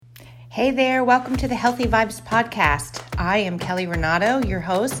Hey there, welcome to the Healthy Vibes Podcast. I am Kelly Renato, your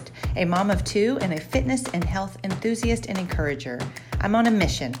host, a mom of two, and a fitness and health enthusiast and encourager. I'm on a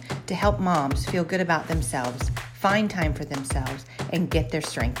mission to help moms feel good about themselves, find time for themselves, and get their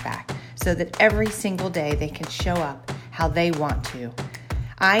strength back so that every single day they can show up how they want to.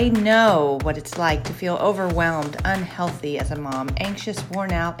 I know what it's like to feel overwhelmed, unhealthy as a mom, anxious,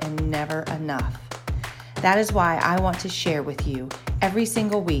 worn out, and never enough. That is why I want to share with you every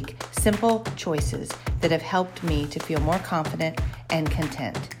single week simple choices that have helped me to feel more confident and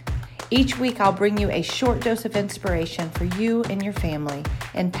content. Each week I'll bring you a short dose of inspiration for you and your family,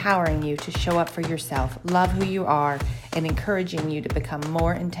 empowering you to show up for yourself, love who you are, and encouraging you to become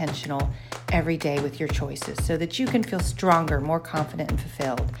more intentional every day with your choices so that you can feel stronger, more confident, and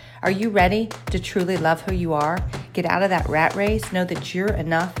fulfilled. Are you ready to truly love who you are? Get out of that rat race, know that you're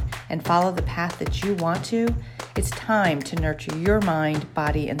enough, and follow the path that you want to? It's time to nurture your mind,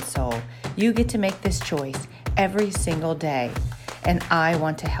 body, and soul. You get to make this choice every single day, and I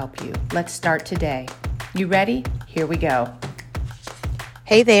want to help you. Let's start today. You ready? Here we go.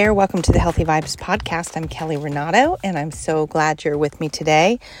 Hey there, welcome to the Healthy Vibes Podcast. I'm Kelly Renato, and I'm so glad you're with me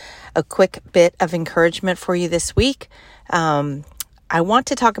today. A quick bit of encouragement for you this week. I want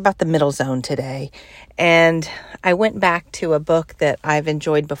to talk about the middle zone today. And I went back to a book that I've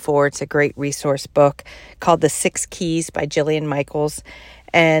enjoyed before. It's a great resource book called The 6 Keys by Jillian Michaels.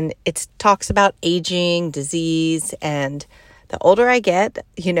 And it talks about aging, disease, and the older I get,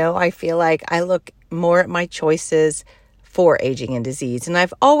 I feel like I look more at my choices for aging and disease. And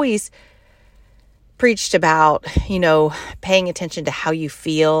I've always preached about, paying attention to how you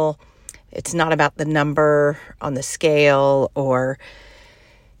feel. It's not about the number on the scale or,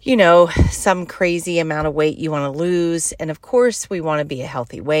 some crazy amount of weight you want to lose. And of course, we want to be a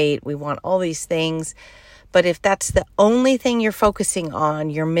healthy weight. We want all these things. But if that's the only thing you're focusing on,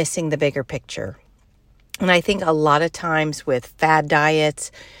 you're missing the bigger picture. And I think a lot of times with fad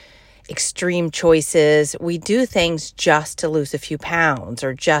diets, extreme choices, we do things just to lose a few pounds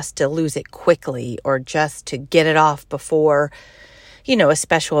or just to lose it quickly or just to get it off before, a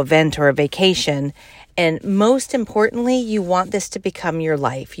special event or a vacation. And most importantly, you want this to become your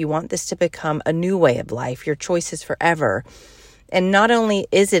life. You want this to become a new way of life, your choices forever. And not only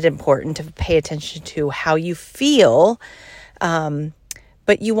is it important to pay attention to how you feel,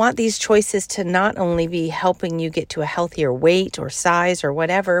 but you want these choices to not only be helping you get to a healthier weight or size or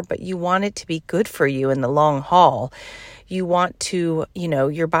whatever, but you want it to be good for you in the long haul. You want to,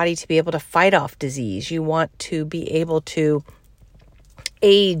 your body to be able to fight off disease. You want to be able to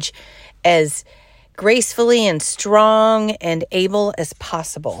age as gracefully and strong and able as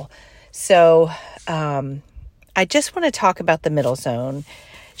possible. So I just want to talk about the middle zone.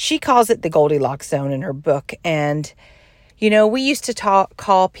 She calls it the Goldilocks zone in her book. And we used to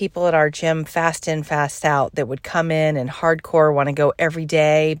call people at our gym fast in, fast out that would come in and hardcore want to go every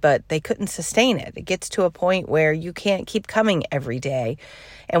day, but they couldn't sustain it. It gets to a point where you can't keep coming every day.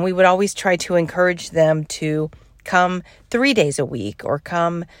 And we would always try to encourage them to come 3 days a week or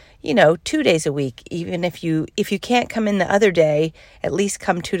come, 2 days a week. Even if you can't come in the other day, at least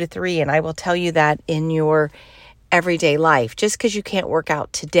come 2 to 3. And I will tell you that in your everyday life, just because you can't work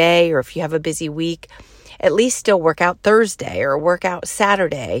out today or if you have a busy week, at least still work out Thursday or work out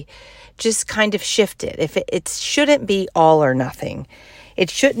Saturday. Just kind of shift it. It shouldn't be all or nothing. It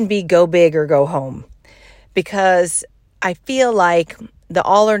shouldn't be go big or go home, because I feel like the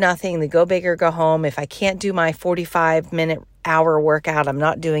all or nothing, the go big or go home, if I can't do my 45-hour workout, I'm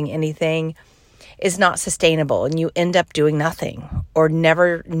not doing anything, is not sustainable. And you end up doing nothing or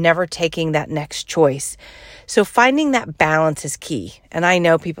never taking that next choice. So finding that balance is key. And I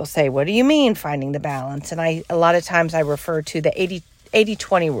know people say, what do you mean finding the balance? And a lot of times I refer to the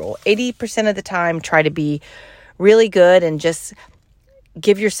 80-20 rule. 80% of the time, try to be really good and just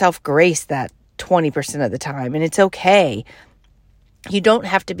give yourself grace that 20% of the time. And it's okay. You don't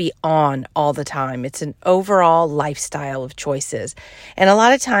have to be on all the time. It's an overall lifestyle of choices. And a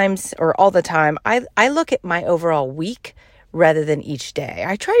lot of times, or all the time, I look at my overall week rather than each day.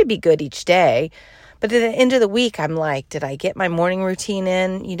 I try to be good each day, but at the end of the week, I'm like, did I get my morning routine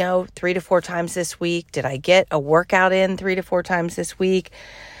in, 3 to 4 times this week? Did I get a workout in 3 to 4 times this week?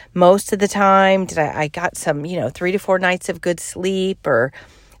 Most of the time, I got some, 3 to 4 nights of good sleep? Or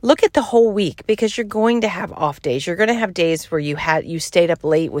look at the whole week, because you're going to have off days. You're going to have days where you stayed up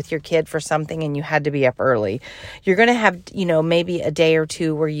late with your kid for something and you had to be up early. You're going to have, maybe a day or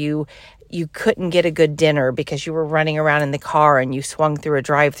two where you couldn't get a good dinner because you were running around in the car and you swung through a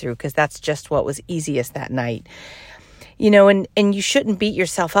drive-through because that's just what was easiest that night. and you shouldn't beat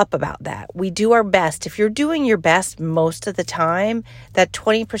yourself up about that. We do our best. If you're doing your best most of the time, that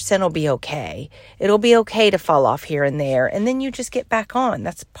 20% will be okay. It'll be okay to fall off here and there, and then you just get back on.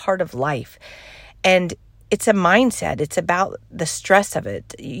 That's part of life. And it's a mindset. It's about the stress of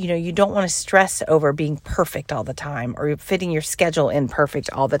it. You don't want to stress over being perfect all the time or fitting your schedule in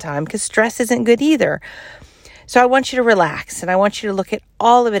perfect all the time, because stress isn't good either. So I want you to relax, and I want you to look at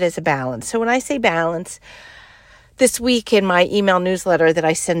all of it as a balance. So when I say balance, this week in my email newsletter that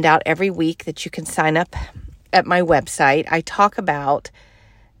I send out every week that you can sign up at my website, I talk about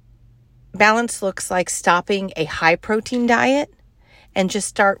balance looks like stopping a high protein diet and just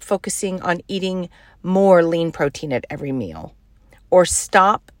start focusing on eating more lean protein at every meal. Or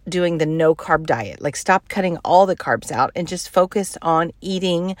stop doing the no carb diet, like stop cutting all the carbs out and just focus on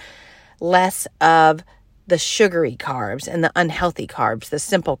eating less of the sugary carbs and the unhealthy carbs, the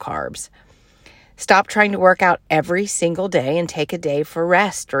simple carbs. Stop trying to work out every single day and take a day for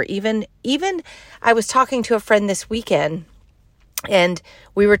rest. Or even I was talking to a friend this weekend, and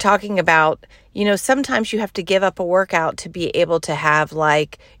we were talking about, sometimes you have to give up a workout to be able to have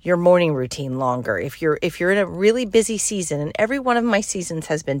like your morning routine longer. If you're in a really busy season, and every one of my seasons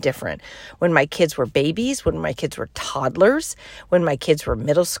has been different. When my kids were babies, when my kids were toddlers, when my kids were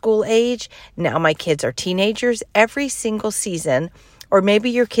middle school age, now my kids are teenagers, every single season. Or maybe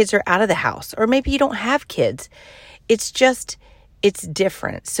your kids are out of the house, or maybe you don't have kids. It's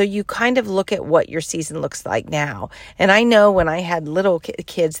different. So you kind of look at what your season looks like now. And I know when I had little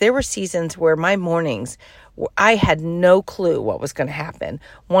kids, there were seasons where my mornings, I had no clue what was going to happen.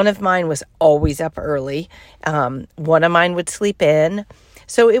 One of mine was always up early. One of mine would sleep in.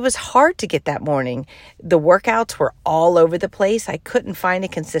 So it was hard to get that morning. The workouts were all over the place. I couldn't find a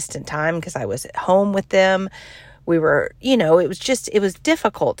consistent time because I was at home with them. We were, it was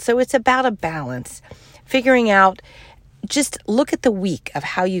difficult. So it's about a balance, figuring out, just look at the week of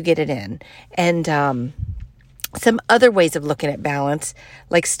how you get it in. And some other ways of looking at balance,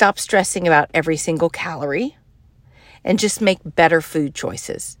 like stop stressing about every single calorie and just make better food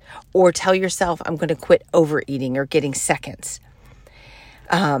choices. Or tell yourself, I'm going to quit overeating or getting seconds.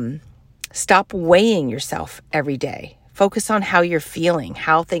 Stop weighing yourself every day. Focus on how you're feeling,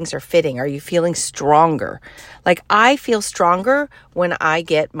 how things are fitting. Are you feeling stronger? Like I feel stronger when I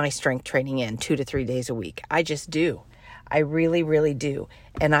get my strength training in 2 to 3 days a week. I just do. I really, really do.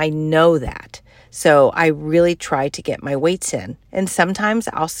 And I know that. So I really try to get my weights in. And sometimes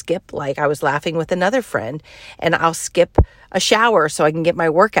I'll skip, like I was laughing with another friend, and I'll skip a shower so I can get my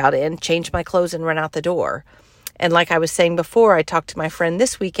workout in, change my clothes, and run out the door. And like I was saying before, I talked to my friend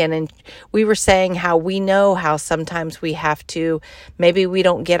this weekend, and we were saying how we know how sometimes we have to, maybe we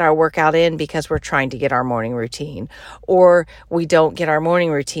don't get our workout in because we're trying to get our morning routine, or we don't get our morning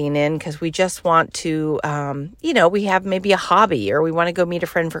routine in because we just want to, we have maybe a hobby, or we want to go meet a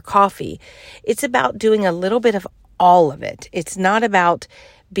friend for coffee. It's about doing a little bit of all of it. It's not about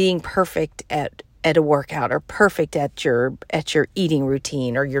being perfect at a workout, or perfect at your eating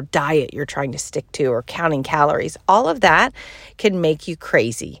routine, or your diet you're trying to stick to, or counting calories. All of that can make you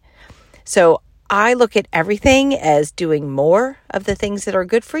crazy. So I look at everything as doing more of the things that are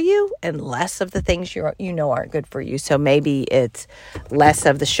good for you and less of the things aren't good for you. So maybe it's less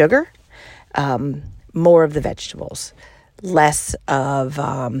of the sugar, more of the vegetables, less of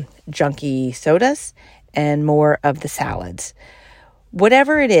junky sodas, and more of the salads.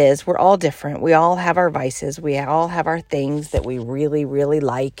 Whatever it is, we're all different. We all have our vices. We all have our things that we really, really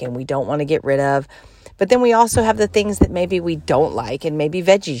like and we don't want to get rid of. But then we also have the things that maybe we don't like, and maybe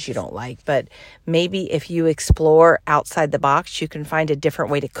veggies you don't like. But maybe if you explore outside the box, you can find a different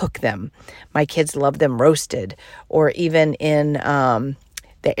way to cook them. My kids love them roasted, or even in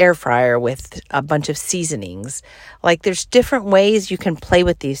the air fryer with a bunch of seasonings. Like there's different ways you can play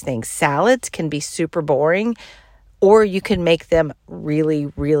with these things. Salads can be super boring, or you can make them really,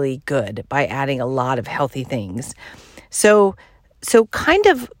 really good by adding a lot of healthy things. So kind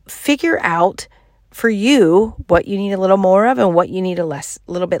of figure out for you what you need a little more of and what you need a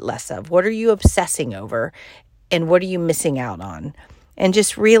little bit less of. What are you obsessing over and what are you missing out on? And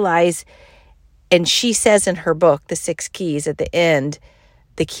just realize, and she says in her book, The 6 Keys, at the end,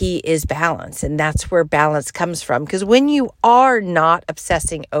 the key is balance. And that's where balance comes from. Because when you are not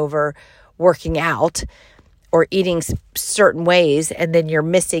obsessing over working out or eating certain ways, and then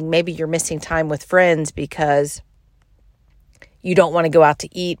maybe you're missing time with friends because you don't want to go out to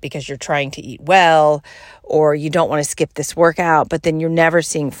eat because you're trying to eat well, or you don't want to skip this workout, but then you're never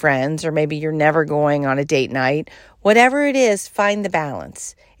seeing friends, or maybe you're never going on a date night. Whatever it is, find the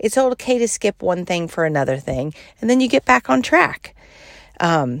balance. It's okay to skip one thing for another thing, and then you get back on track.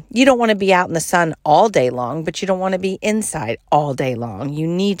 You don't want to be out in the sun all day long, but you don't want to be inside all day long. You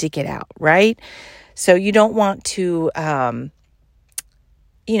need to get out, right? So you don't want to,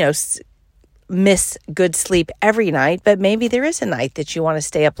 miss good sleep every night, but maybe there is a night that you want to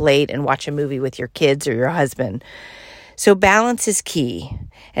stay up late and watch a movie with your kids or your husband. So balance is key,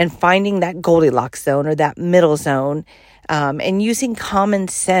 and finding that Goldilocks zone or that middle zone, and using common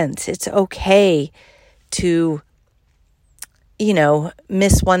sense. It's okay to,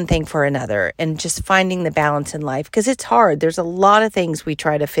 miss one thing for another, and just finding the balance in life, because it's hard. There's a lot of things we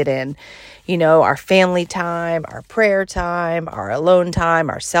try to fit in, our family time, our prayer time, our alone time,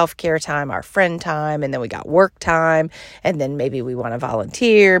 our self-care time, our friend time, and then we got work time, and then maybe we want to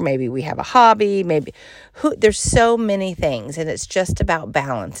volunteer, maybe we have a hobby, there's so many things, and it's just about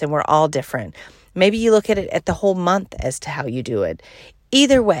balance, and we're all different. Maybe you look at it at the whole month as to how you do it.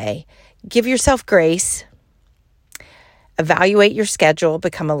 Either way, give yourself grace. Evaluate your schedule,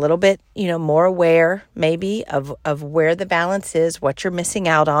 become a little bit, more aware maybe of where the balance is, what you're missing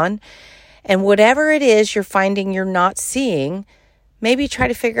out on. And whatever it is you're finding you're not seeing, maybe try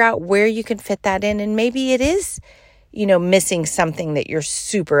to figure out where you can fit that in. And maybe it is, missing something that you're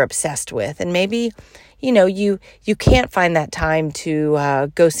super obsessed with. And maybe, you can't find that time to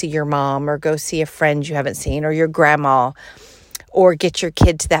go see your mom or go see a friend you haven't seen, or your grandma, or get your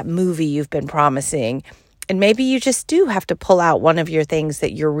kid to that movie you've been promising. And maybe you just do have to pull out one of your things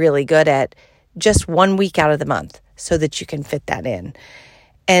that you're really good at just 1 week out of the month so that you can fit that in.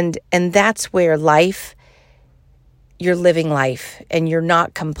 And that's where you're living life, and you're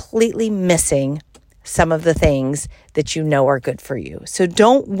not completely missing some of the things that are good for you. So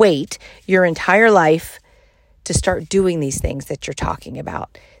don't wait your entire life to start doing these things that you're talking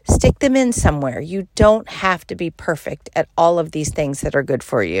about. Stick them in somewhere. You don't have to be perfect at all of these things that are good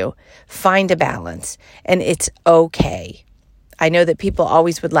for you. Find a balance, and it's okay. I know that people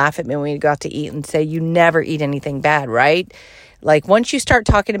always would laugh at me when we go out to eat and say, you never eat anything bad, right? Like once you start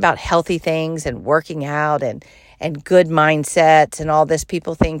talking about healthy things and working out and good mindsets and all this,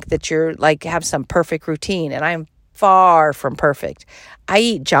 people think that you're like have some perfect routine, and I'm far from perfect. I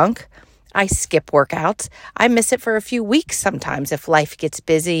eat junk. I skip workouts. I miss it for a few weeks sometimes if life gets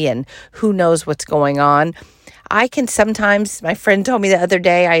busy and who knows what's going on. I can sometimes, my friend told me the other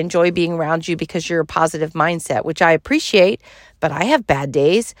day, I enjoy being around you because you're a positive mindset, which I appreciate, but I have bad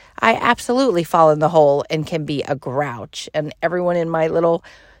days. I absolutely fall in the hole and can be a grouch, and everyone in my little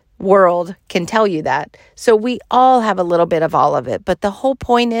world can tell you that. So we all have a little bit of all of it, but the whole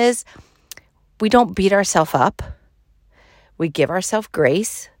point is we don't beat ourselves up. We give ourselves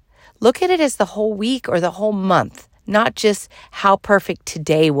grace. Look at it as the whole week or the whole month, not just how perfect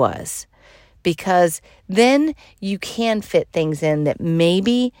today was, because then you can fit things in that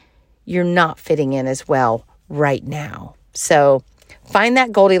maybe you're not fitting in as well right now. So find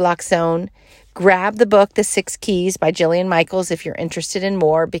that Goldilocks zone. Grab the book, The 6 Keys by Jillian Michaels, if you're interested in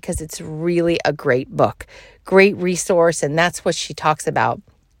more, because it's really a great book, great resource. And that's what she talks about.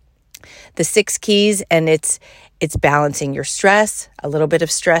 The 6 keys, and it's balancing your stress. A little bit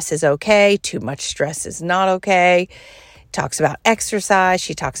of stress is okay. Too much stress is not okay. Talks about exercise.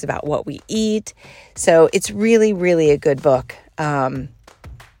 She talks about what we eat. So it's really, really a good book.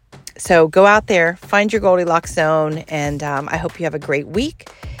 So go out there, find your Goldilocks zone, and I hope you have a great week.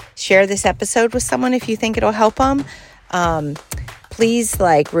 Share this episode with someone if you think it'll help them. Please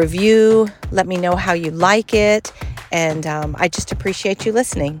review. Let me know how you like it. And I just appreciate you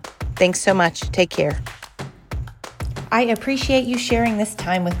listening. Thanks so much. Take care. I appreciate you sharing this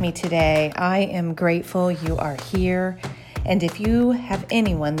time with me today. I am grateful you are here. And if you have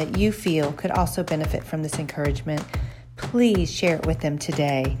anyone that you feel could also benefit from this encouragement, please share it with them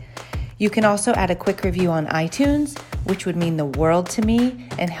today. You can also add a quick review on iTunes, which would mean the world to me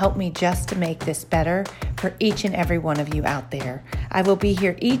and help me just to make this better for each and every one of you out there. I will be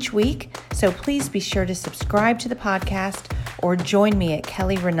here each week, so please be sure to subscribe to the podcast or join me at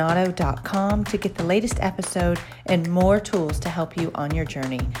kellyrenato.com to get the latest episode and more tools to help you on your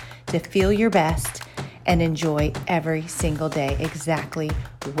journey to feel your best and enjoy every single day exactly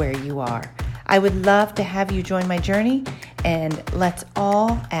where you are. I would love to have you join my journey, and let's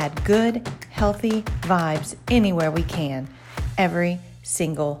all add good, healthy vibes anywhere we can every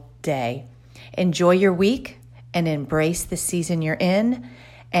single day. Enjoy your week and embrace the season you're in,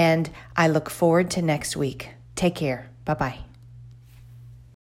 and I look forward to next week. Take care. Bye-bye.